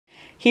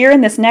Here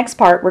in this next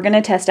part, we're going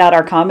to test out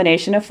our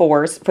combination of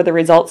 4s for the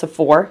results of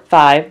 4,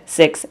 5,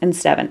 6, and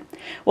 7.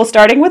 Well,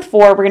 starting with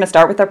 4, we're going to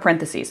start with our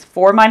parentheses.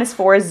 4 minus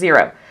 4 is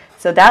 0.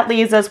 So that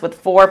leaves us with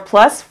 4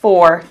 plus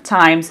 4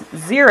 times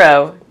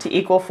 0 to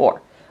equal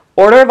 4.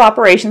 Order of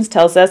operations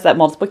tells us that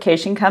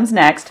multiplication comes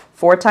next.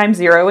 4 times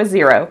 0 is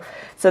 0.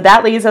 So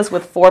that leaves us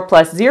with 4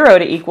 plus 0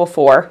 to equal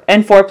 4,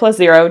 and 4 plus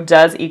 0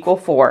 does equal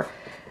 4.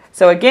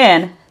 So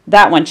again,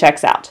 that one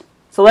checks out.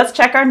 So let's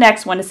check our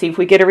next one to see if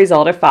we get a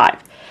result of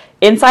 5.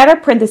 Inside our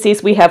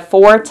parentheses, we have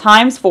 4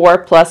 times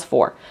 4 plus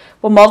 4.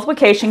 Well,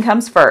 multiplication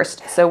comes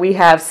first. So we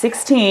have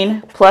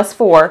 16 plus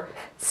 4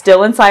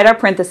 still inside our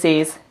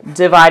parentheses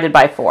divided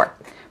by 4.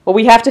 Well,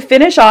 we have to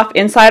finish off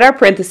inside our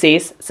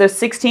parentheses. So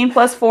 16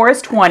 plus 4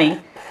 is 20.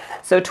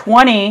 So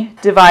 20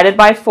 divided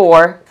by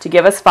 4 to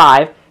give us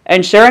 5.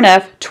 And sure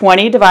enough,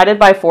 20 divided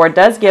by 4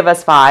 does give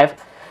us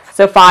 5.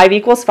 So 5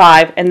 equals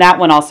 5, and that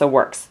one also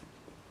works.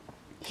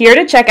 Here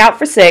to check out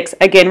for 6,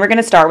 again, we're going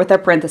to start with our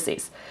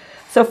parentheses.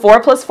 So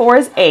 4 plus 4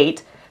 is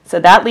 8, so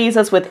that leaves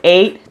us with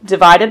 8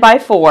 divided by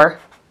 4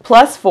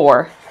 plus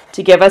 4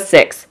 to give us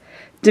 6.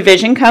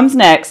 Division comes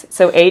next,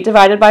 so 8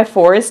 divided by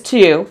 4 is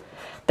 2.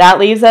 That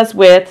leaves us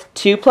with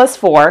 2 plus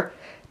 4.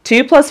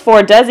 2 plus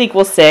 4 does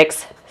equal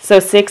 6, so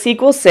 6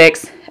 equals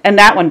 6, and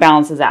that one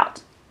balances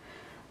out.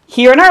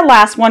 Here in our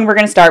last one, we're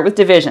going to start with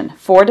division.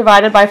 4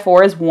 divided by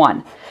 4 is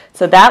 1.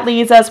 So that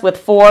leaves us with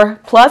 4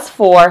 plus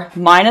 4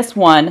 minus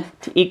 1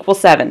 to equal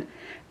 7.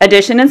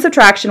 Addition and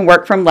subtraction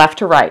work from left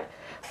to right.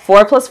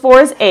 4 plus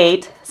 4 is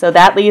 8, so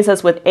that leaves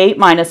us with 8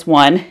 minus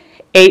 1.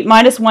 8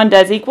 minus 1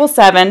 does equal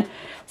 7,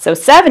 so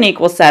 7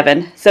 equals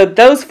 7, so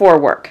those 4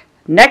 work.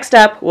 Next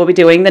up, we'll be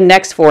doing the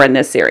next 4 in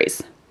this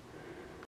series.